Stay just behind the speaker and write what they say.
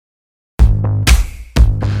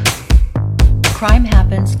Crime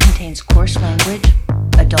Happens contains coarse language,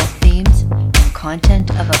 adult themes, and content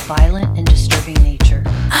of a violent and disturbing nature.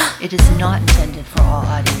 It is not intended for all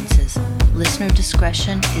audiences. Listener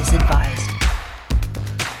discretion is advised.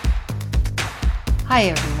 Hi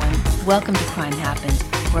everyone, welcome to Crime Happens,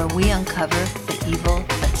 where we uncover the evil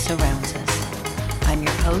that surrounds us. I'm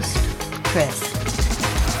your host, Chris.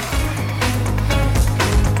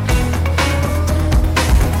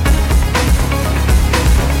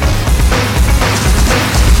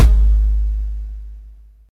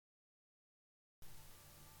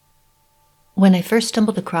 When I first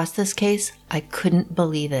stumbled across this case, I couldn't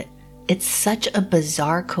believe it. It's such a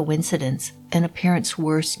bizarre coincidence and a parent's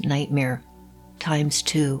worst nightmare, times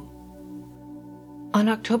two. On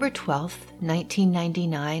October 12th,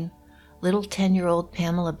 1999, little 10-year-old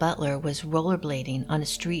Pamela Butler was rollerblading on a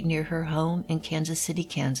street near her home in Kansas City,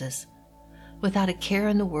 Kansas. Without a care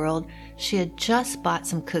in the world, she had just bought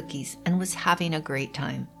some cookies and was having a great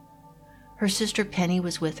time. Her sister Penny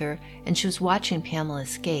was with her, and she was watching Pamela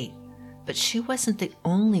skate. But she wasn't the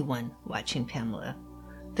only one watching Pamela.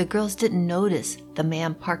 The girls didn't notice the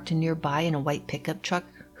man parked nearby in a white pickup truck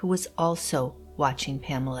who was also watching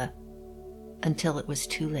Pamela, until it was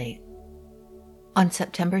too late. On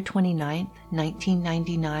September 29,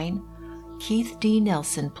 1999, Keith D.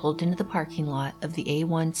 Nelson pulled into the parking lot of the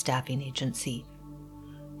A1 Staffing Agency.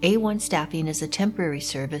 A1 Staffing is a temporary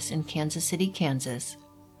service in Kansas City, Kansas.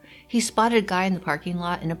 He spotted a guy in the parking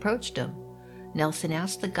lot and approached him. Nelson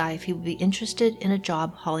asked the guy if he would be interested in a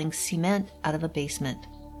job hauling cement out of a basement.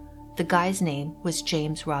 The guy's name was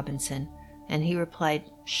James Robinson, and he replied,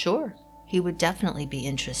 sure, he would definitely be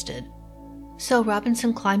interested. So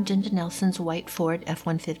Robinson climbed into Nelson's white Ford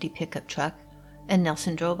F-150 pickup truck, and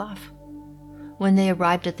Nelson drove off. When they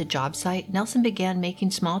arrived at the job site, Nelson began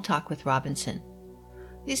making small talk with Robinson.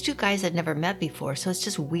 These two guys had never met before, so it's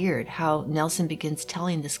just weird how Nelson begins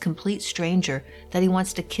telling this complete stranger that he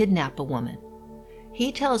wants to kidnap a woman.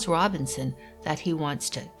 He tells Robinson that he wants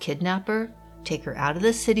to kidnap her, take her out of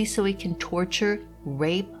the city so he can torture,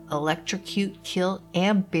 rape, electrocute, kill,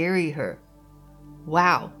 and bury her.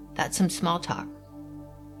 Wow, that's some small talk.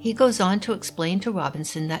 He goes on to explain to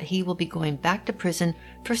Robinson that he will be going back to prison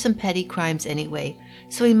for some petty crimes anyway,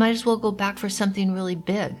 so he might as well go back for something really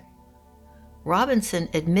big. Robinson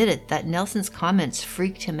admitted that Nelson's comments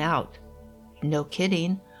freaked him out. No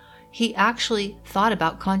kidding. He actually thought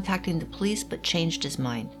about contacting the police but changed his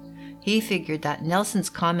mind. He figured that Nelson's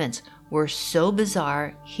comments were so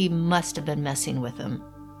bizarre he must have been messing with him.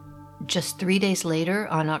 Just 3 days later,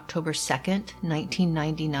 on October 2nd,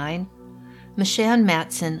 1999, Mishan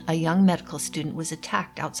Matson, a young medical student, was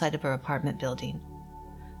attacked outside of her apartment building.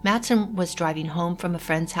 Matson was driving home from a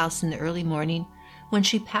friend's house in the early morning when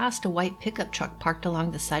she passed a white pickup truck parked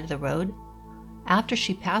along the side of the road. After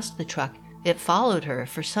she passed the truck, it followed her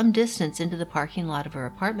for some distance into the parking lot of her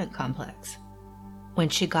apartment complex. When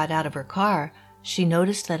she got out of her car, she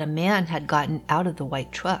noticed that a man had gotten out of the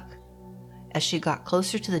white truck. As she got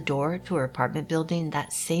closer to the door to her apartment building,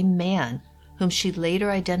 that same man, whom she later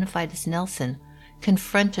identified as Nelson,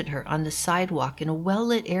 confronted her on the sidewalk in a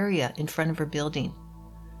well-lit area in front of her building.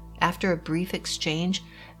 After a brief exchange,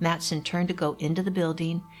 Matson turned to go into the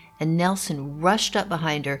building, and Nelson rushed up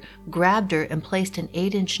behind her, grabbed her, and placed an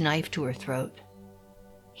 8-inch knife to her throat.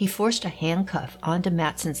 He forced a handcuff onto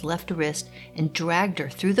Matson's left wrist and dragged her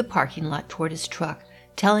through the parking lot toward his truck,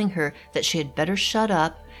 telling her that she had better shut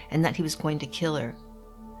up and that he was going to kill her.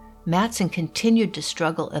 Matson continued to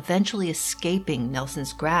struggle, eventually escaping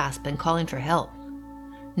Nelson's grasp and calling for help.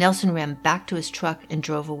 Nelson ran back to his truck and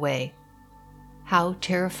drove away. How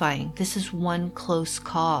terrifying. This is one close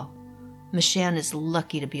call. Mishan is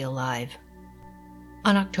lucky to be alive.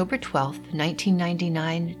 On October 12,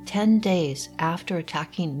 1999, 10 days after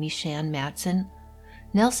attacking Mishan Matson,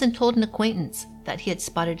 Nelson told an acquaintance that he had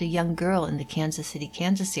spotted a young girl in the Kansas City,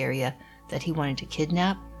 Kansas area that he wanted to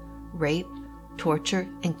kidnap, rape, torture,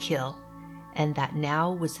 and kill, and that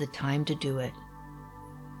now was the time to do it.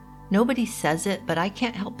 Nobody says it, but I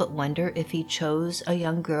can't help but wonder if he chose a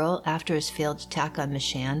young girl after his failed attack on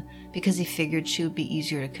Mishan because he figured she would be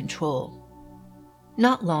easier to control.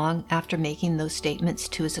 Not long after making those statements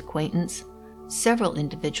to his acquaintance, several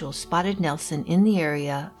individuals spotted Nelson in the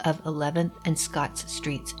area of 11th and Scotts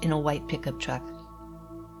Streets in a white pickup truck.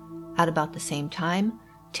 At about the same time,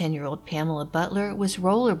 10-year-old Pamela Butler was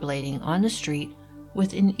rollerblading on the street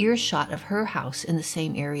within earshot of her house in the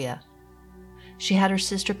same area. She had her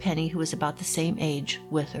sister Penny, who was about the same age,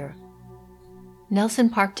 with her. Nelson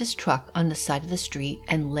parked his truck on the side of the street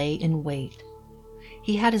and lay in wait.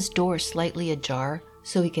 He had his door slightly ajar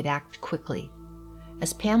so he could act quickly.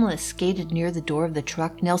 As Pamela skated near the door of the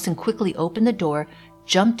truck, Nelson quickly opened the door,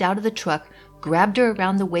 jumped out of the truck, grabbed her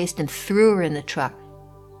around the waist, and threw her in the truck.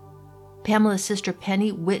 Pamela's sister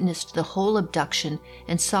Penny witnessed the whole abduction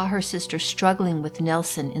and saw her sister struggling with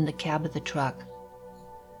Nelson in the cab of the truck.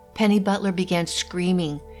 Penny Butler began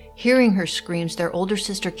screaming. Hearing her screams, their older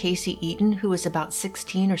sister Casey Eaton, who was about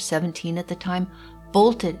 16 or 17 at the time,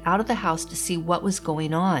 bolted out of the house to see what was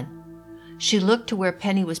going on. She looked to where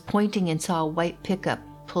Penny was pointing and saw a white pickup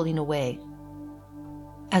pulling away.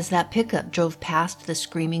 As that pickup drove past the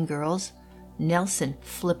screaming girls, Nelson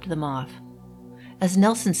flipped them off. As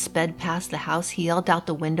Nelson sped past the house, he yelled out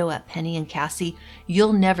the window at Penny and Cassie,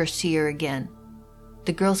 "You'll never see her again."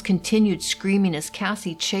 The girls continued screaming as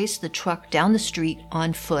Cassie chased the truck down the street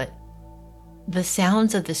on foot. The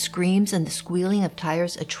sounds of the screams and the squealing of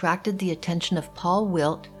tires attracted the attention of Paul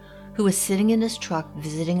Wilt, who was sitting in his truck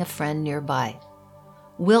visiting a friend nearby.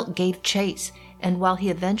 Wilt gave chase, and while he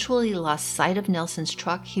eventually lost sight of Nelson's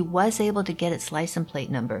truck, he was able to get its license plate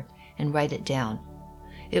number and write it down.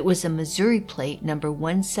 It was a Missouri plate number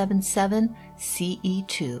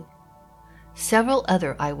 177CE2. Several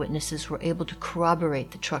other eyewitnesses were able to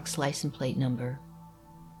corroborate the truck's license plate number.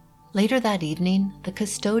 Later that evening, the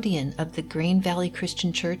custodian of the Green Valley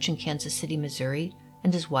Christian Church in Kansas City, Missouri,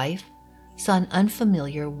 and his wife saw an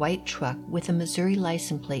unfamiliar white truck with a Missouri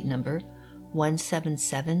license plate number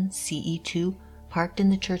 177CE2 parked in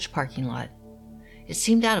the church parking lot. It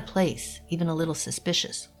seemed out of place, even a little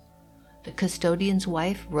suspicious. The custodian's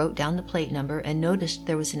wife wrote down the plate number and noticed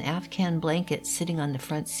there was an Afghan blanket sitting on the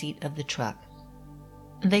front seat of the truck.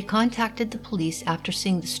 They contacted the police after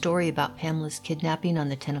seeing the story about Pamela's kidnapping on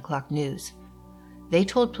the 10 o'clock news. They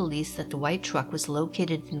told police that the white truck was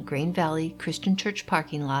located in Green Valley Christian Church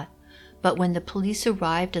parking lot, but when the police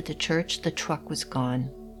arrived at the church, the truck was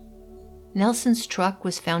gone. Nelson's truck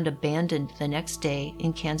was found abandoned the next day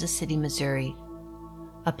in Kansas City, Missouri.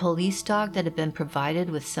 A police dog that had been provided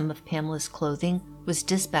with some of Pamela's clothing was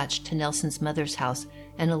dispatched to Nelson's mother's house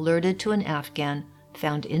and alerted to an Afghan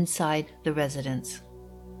found inside the residence.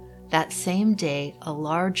 That same day, a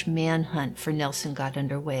large manhunt for Nelson got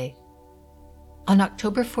underway. On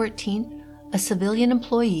October 14th, a civilian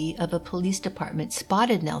employee of a police department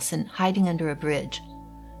spotted Nelson hiding under a bridge.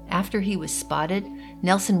 After he was spotted,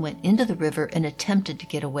 Nelson went into the river and attempted to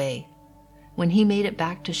get away. When he made it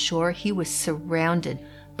back to shore, he was surrounded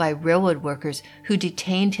by railroad workers who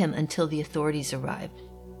detained him until the authorities arrived.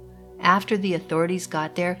 After the authorities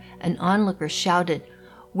got there, an onlooker shouted,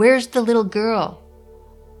 "Where's the little girl?"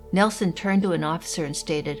 Nelson turned to an officer and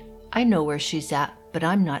stated, "I know where she's at, but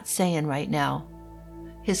I'm not saying right now."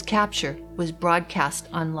 His capture was broadcast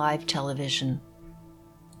on live television.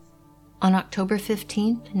 On October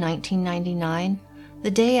 15, 1999,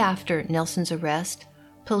 the day after Nelson's arrest,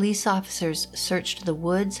 police officers searched the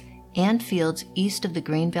woods and fields east of the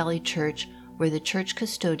Green Valley Church where the church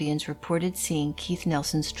custodians reported seeing Keith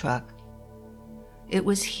Nelson's truck. It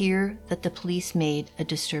was here that the police made a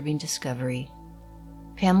disturbing discovery.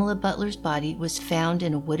 Pamela Butler's body was found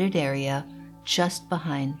in a wooded area just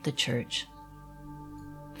behind the church.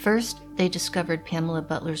 First, they discovered Pamela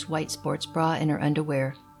Butler's white sports bra and her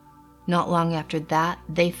underwear. Not long after that,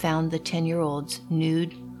 they found the 10-year-old's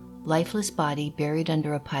nude, lifeless body buried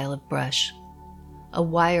under a pile of brush. A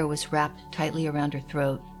wire was wrapped tightly around her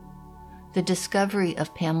throat. The discovery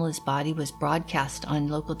of Pamela's body was broadcast on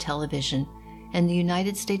local television, and the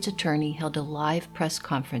United States Attorney held a live press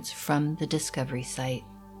conference from the discovery site.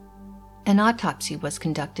 An autopsy was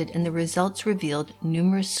conducted, and the results revealed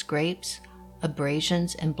numerous scrapes,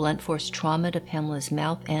 abrasions, and blunt force trauma to Pamela's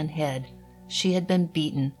mouth and head. She had been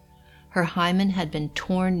beaten. Her hymen had been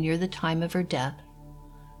torn near the time of her death.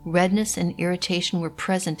 Redness and irritation were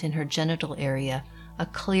present in her genital area, a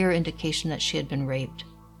clear indication that she had been raped.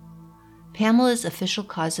 Pamela's official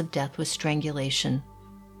cause of death was strangulation.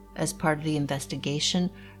 As part of the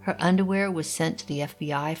investigation, her underwear was sent to the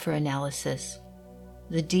FBI for analysis.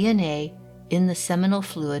 The DNA in the seminal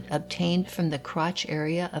fluid obtained from the crotch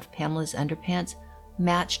area of Pamela's underpants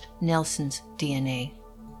matched Nelson's DNA.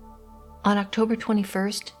 On October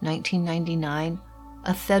 21, 1999,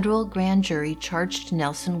 a federal grand jury charged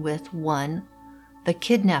Nelson with 1. The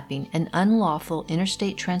kidnapping and unlawful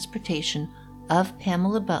interstate transportation of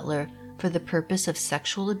Pamela Butler for the purpose of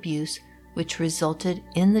sexual abuse, which resulted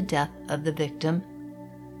in the death of the victim,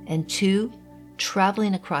 and 2.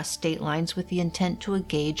 Traveling across state lines with the intent to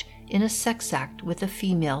engage in a sex act with a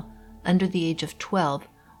female under the age of 12,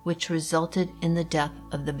 which resulted in the death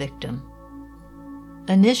of the victim.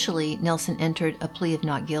 Initially, Nelson entered a plea of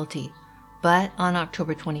not guilty, but on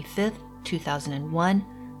October 25, 2001,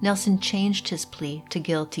 Nelson changed his plea to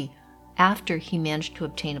guilty after he managed to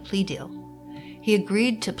obtain a plea deal. He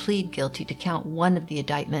agreed to plead guilty to count 1 of the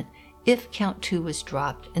indictment if count 2 was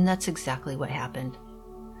dropped, and that's exactly what happened.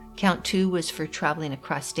 Count 2 was for traveling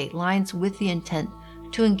across state lines with the intent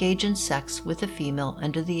to engage in sex with a female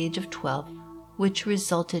under the age of 12, which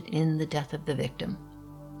resulted in the death of the victim.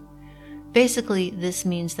 Basically, this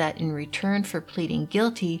means that in return for pleading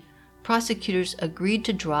guilty, prosecutors agreed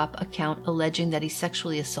to drop a count alleging that he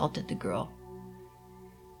sexually assaulted the girl.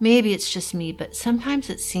 Maybe it's just me, but sometimes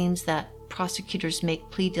it seems that prosecutors make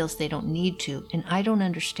plea deals they don't need to, and I don't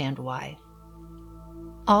understand why.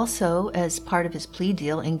 Also, as part of his plea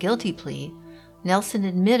deal and guilty plea, Nelson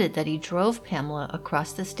admitted that he drove Pamela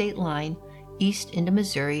across the state line east into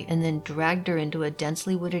Missouri and then dragged her into a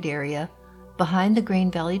densely wooded area behind the Grain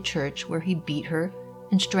Valley Church, where he beat her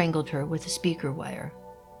and strangled her with a speaker wire.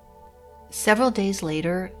 Several days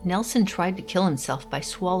later, Nelson tried to kill himself by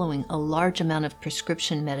swallowing a large amount of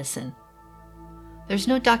prescription medicine. There's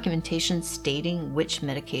no documentation stating which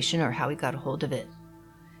medication or how he got a hold of it.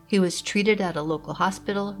 He was treated at a local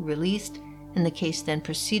hospital, released, and the case then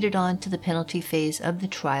proceeded on to the penalty phase of the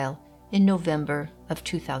trial in November of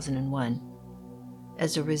 2001.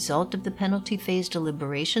 As a result of the penalty phase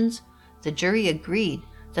deliberations, the jury agreed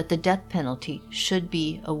that the death penalty should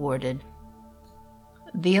be awarded.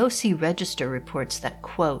 The OC Register reports that,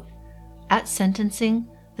 quote, "At sentencing,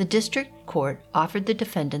 the district court offered the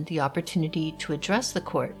defendant the opportunity to address the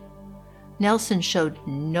court. Nelson showed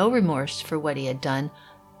no remorse for what he had done,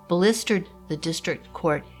 blistered the district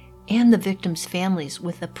court and the victims' families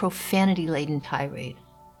with a profanity-laden tirade."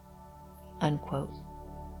 Unquote.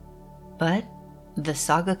 But the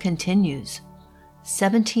saga continues.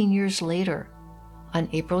 17 years later, on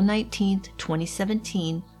April 19,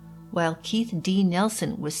 2017, while Keith D.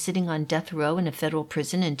 Nelson was sitting on death row in a federal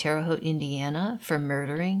prison in Terre Haute, Indiana, for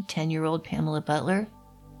murdering 10-year-old Pamela Butler,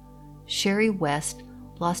 Sherry West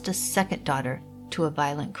lost a second daughter to a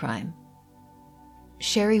violent crime.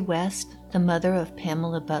 Sherry West, the mother of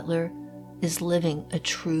Pamela Butler, is living a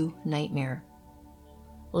true nightmare.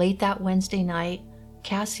 Late that Wednesday night,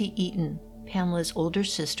 Cassie Eaton, Pamela's older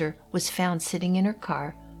sister, was found sitting in her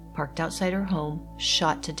car, parked outside her home,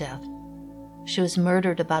 shot to death. She was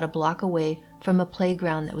murdered about a block away from a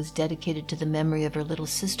playground that was dedicated to the memory of her little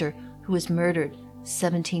sister, who was murdered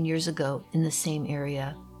 17 years ago in the same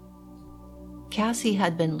area. Cassie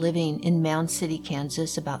had been living in Mound City,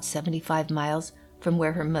 Kansas, about 75 miles from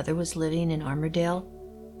where her mother was living in Armourdale.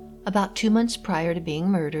 About 2 months prior to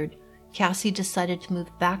being murdered, Cassie decided to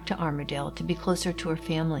move back to Armourdale to be closer to her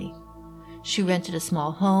family. She rented a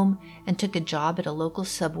small home and took a job at a local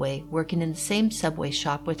Subway, working in the same Subway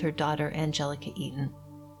shop with her daughter, Angelica Eaton.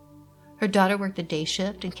 Her daughter worked the day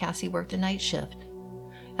shift and Cassie worked the night shift.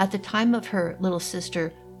 At the time of her little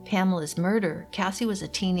sister Pamela's murder, Cassie was a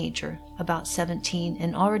teenager, about 17,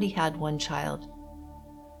 and already had 1 child.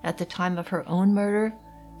 At the time of her own murder,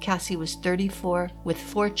 Cassie was 34 with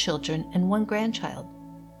 4 children and 1 grandchild.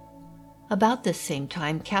 About this same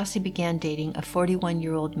time, Cassie began dating a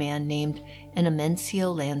 41-year-old man named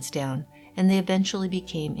Amencio Lansdowne, and they eventually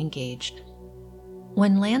became engaged.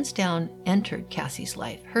 When Lansdowne entered Cassie's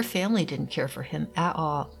life, her family didn't care for him at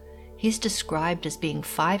all. He's described as being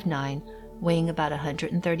 5'9", weighing about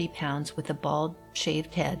 130 pounds, with a bald,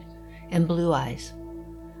 shaved head and blue eyes.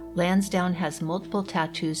 Lansdowne has multiple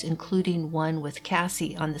tattoos, including one with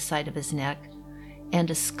Cassie on the side of his neck and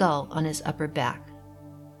a skull on his upper back.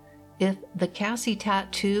 If the Cassie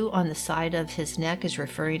tattoo on the side of his neck is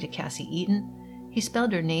referring to Cassie Eaton, he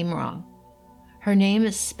spelled her name wrong. Her name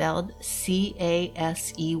is spelled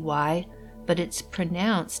C-A-S-E-Y, but it's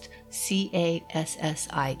pronounced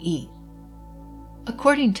C-A-S-S-I-E.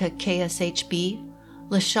 According to KSHB,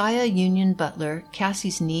 Lashia Union Butler,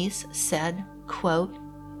 Cassie's niece, said, quote,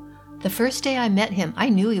 "The first day I met him, I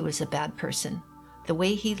knew he was a bad person. The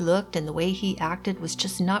way he looked and the way he acted was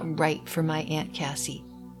just not right for my Aunt Cassie."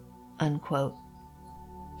 Unquote.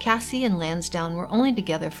 Cassie and Lansdowne were only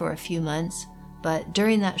together for a few months, but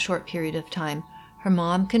during that short period of time, her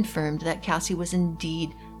mom confirmed that Cassie was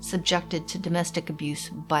indeed subjected to domestic abuse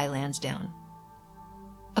by Lansdowne.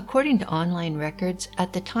 According to online records,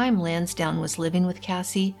 at the time Lansdowne was living with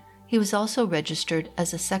Cassie, he was also registered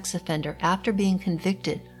as a sex offender after being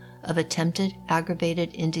convicted of attempted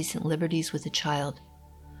aggravated indecent liberties with a child.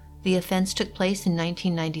 The offense took place in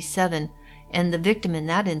 1997, and the victim in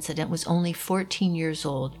that incident was only 14 years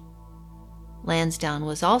old. Lansdowne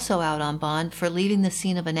was also out on bond for leaving the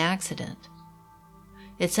scene of an accident.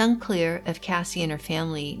 It's unclear if Cassie and her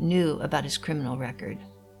family knew about his criminal record.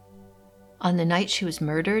 On the night she was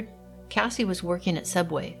murdered, Cassie was working at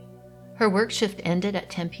Subway. Her work shift ended at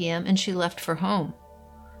 10 p.m. and she left for home.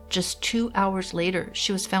 Just 2 hours later,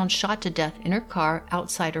 she was found shot to death in her car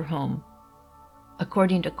outside her home.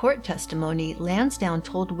 According to court testimony, Lansdowne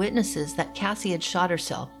told witnesses that Cassie had shot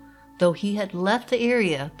herself, though he had left the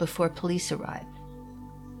area before police arrived.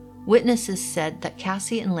 Witnesses said that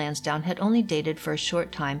Cassie and Lansdowne had only dated for a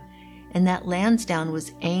short time, and that Lansdowne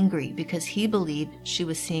was angry because he believed she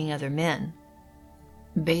was seeing other men.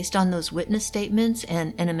 Based on those witness statements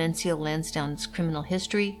and Enemencio Lansdowne's criminal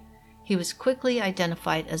history, he was quickly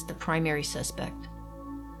identified as the primary suspect.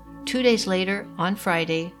 2 days later, on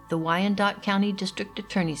Friday, the Wyandotte County District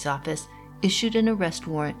Attorney's Office issued an arrest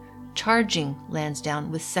warrant charging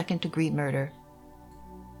Lansdowne with second-degree murder.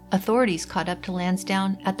 Authorities caught up to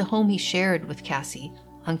Lansdowne at the home he shared with Cassie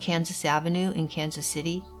on Kansas Avenue in Kansas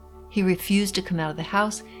City. He refused to come out of the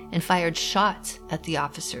house and fired shots at the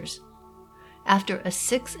officers. After a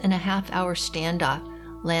 6.5-hour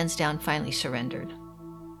standoff, Lansdowne finally surrendered.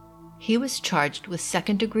 He was charged with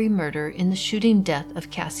second-degree murder in the shooting death of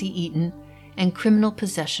Cassie Eaton and criminal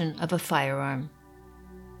possession of a firearm.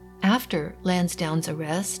 After Lansdowne's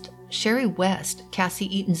arrest, Sherry West,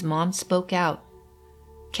 Cassie Eaton's mom, spoke out.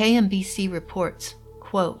 KMBC reports,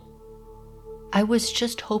 quote, "I was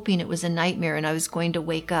just hoping it was a nightmare and I was going to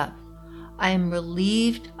wake up. I am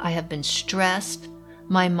relieved. I have been stressed.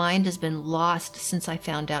 My mind has been lost since I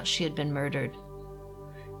found out she had been murdered."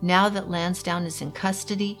 Now that Lansdowne is in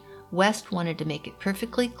custody, West wanted to make it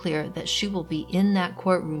perfectly clear that she will be in that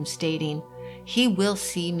courtroom stating, "He will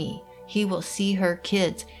see me. He will see her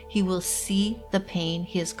kids. He will see the pain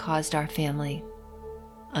he has caused our family."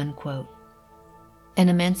 Unquote.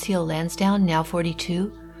 Enemencio Lansdowne, now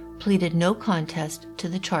 42, pleaded no contest to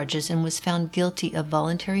the charges and was found guilty of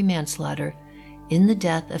voluntary manslaughter in the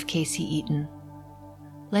death of Cassie Eaton.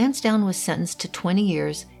 Lansdowne was sentenced to 20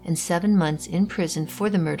 years and 7 months in prison for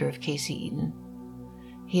the murder of Cassie Eaton.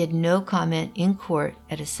 He had no comment in court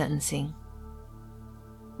at his sentencing.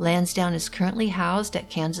 Lansdowne is currently housed at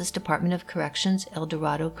Kansas Department of Corrections El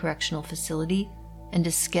Dorado Correctional Facility and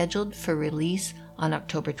is scheduled for release on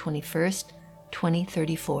October 21st,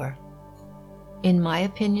 2034. In my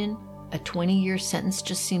opinion, a 20-year sentence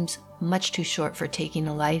just seems much too short for taking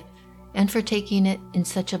a life and for taking it in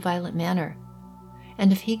such a violent manner.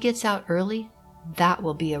 And if he gets out early, that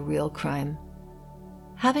will be a real crime.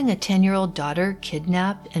 Having a 10-year-old daughter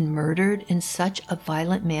kidnapped and murdered in such a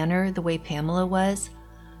violent manner the way Pamela was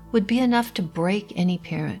would be enough to break any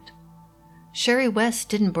parent. Sherry West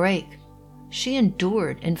didn't break. She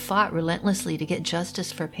endured and fought relentlessly to get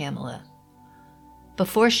justice for Pamela.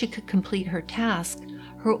 Before she could complete her task,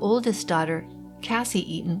 her oldest daughter,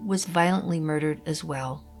 Cassie Eaton, was violently murdered as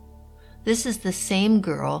well. This is the same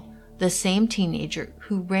girl, the same teenager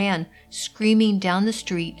who ran screaming down the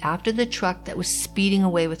street after the truck that was speeding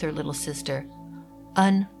away with her little sister.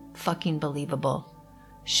 Unfucking believable.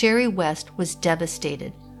 Sherry West was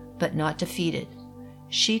devastated, but not defeated.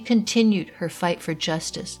 She continued her fight for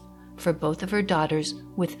justice for both of her daughters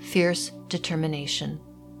with fierce determination.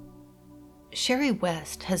 Sherry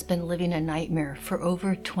West has been living a nightmare for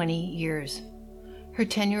over 20 years. Her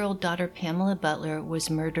 10-year-old daughter Pamela Butler was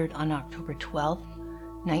murdered on October 12,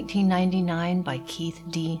 1999 by Keith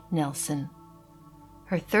D. Nelson.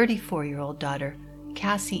 Her 34-year-old daughter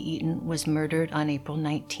Cassie Eaton was murdered on April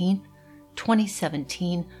 19,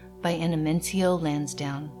 2017 by Enemencio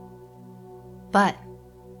Lansdowne. But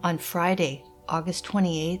on Friday, August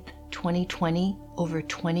 28, 2020, over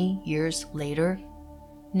 20 years later,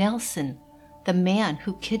 Nelson, the man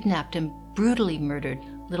who kidnapped and brutally murdered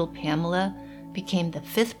little Pamela, became the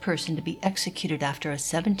 5th person to be executed after a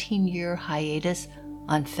 17-year hiatus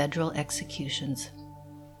on federal executions.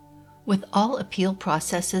 With all appeal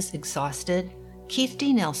processes exhausted, Keith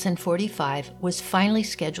D. Nelson, 45, was finally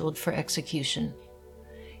scheduled for execution.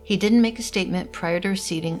 He didn't make a statement prior to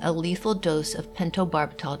receiving a lethal dose of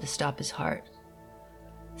pentobarbital to stop his heart.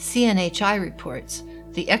 CNHI reports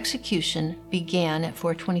the execution began at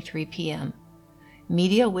 4:23 p.m.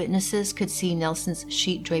 Media witnesses could see Nelson's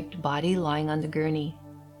sheet-draped body lying on the gurney.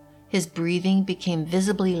 His breathing became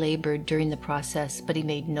visibly labored during the process, but he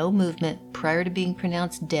made no movement prior to being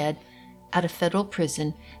pronounced dead at a federal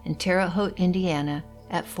prison in Terre Haute, Indiana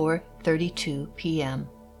at 4:32 p.m.,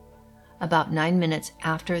 about 9 minutes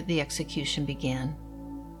after the execution began.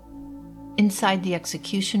 Inside the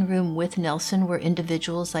execution room with Nelson were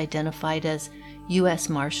individuals identified as U.S.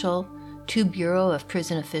 Marshal, 2 Bureau of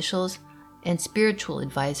Prison officials, and spiritual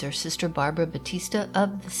advisor Sister Barbara Batista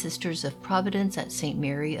of the Sisters of Providence at St.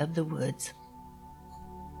 Mary of the Woods.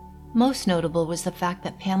 Most notable was the fact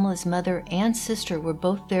that Pamela's mother and sister were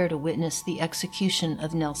both there to witness the execution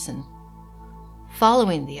of Nelson.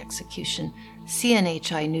 Following the execution,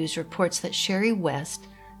 CNHI News reports that Sherry West,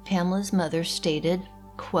 Pamela's mother stated,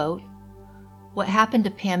 quote, "What happened to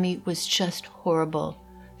Pammy was just horrible.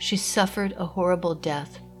 She suffered a horrible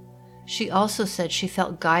death. She also said she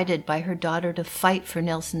felt guided by her daughter to fight for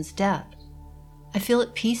Nelson's death. I feel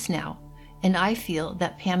at peace now, and I feel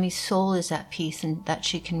that Pammy's soul is at peace and that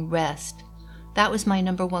she can rest. That was my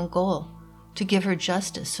number one goal, to give her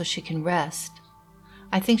justice so she can rest.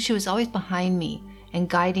 I think she was always behind me and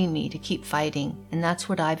guiding me to keep fighting, and that's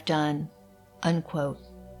what I've done." Unquote.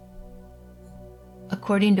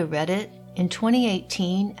 According to Reddit, in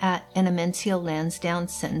 2018 at an Amencio Lansdowne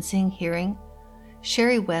sentencing hearing,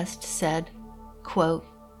 Sherry West said, quote,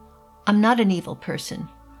 "I'm not an evil person,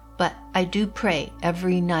 but I do pray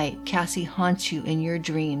every night Cassie haunts you in your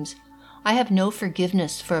dreams. I have no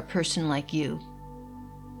forgiveness for a person like you."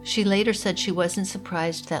 She later said she wasn't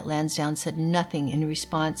surprised that Lansdowne said nothing in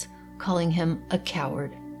response, calling him a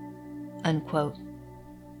coward. Unquote.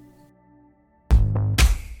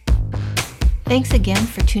 Thanks again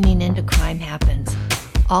for tuning in to Crime Happens.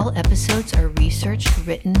 All episodes are researched,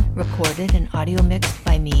 written, recorded, and audio mixed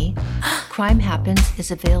by me. Crime Happens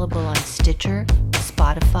is available on Stitcher,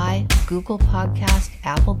 Spotify, Google Podcast,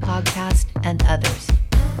 Apple Podcast, and others.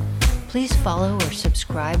 Please follow or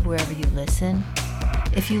subscribe wherever you listen.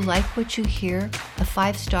 If you like what you hear, a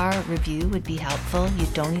 5-star review would be helpful. You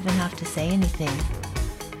don't even have to say anything.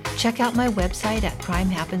 Check out my website at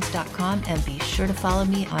crimehappens.com and be sure to follow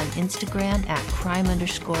me on Instagram at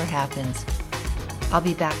crime_happens. I'll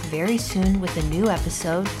be back very soon with a new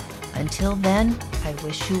episode. Until then, I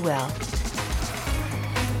wish you well.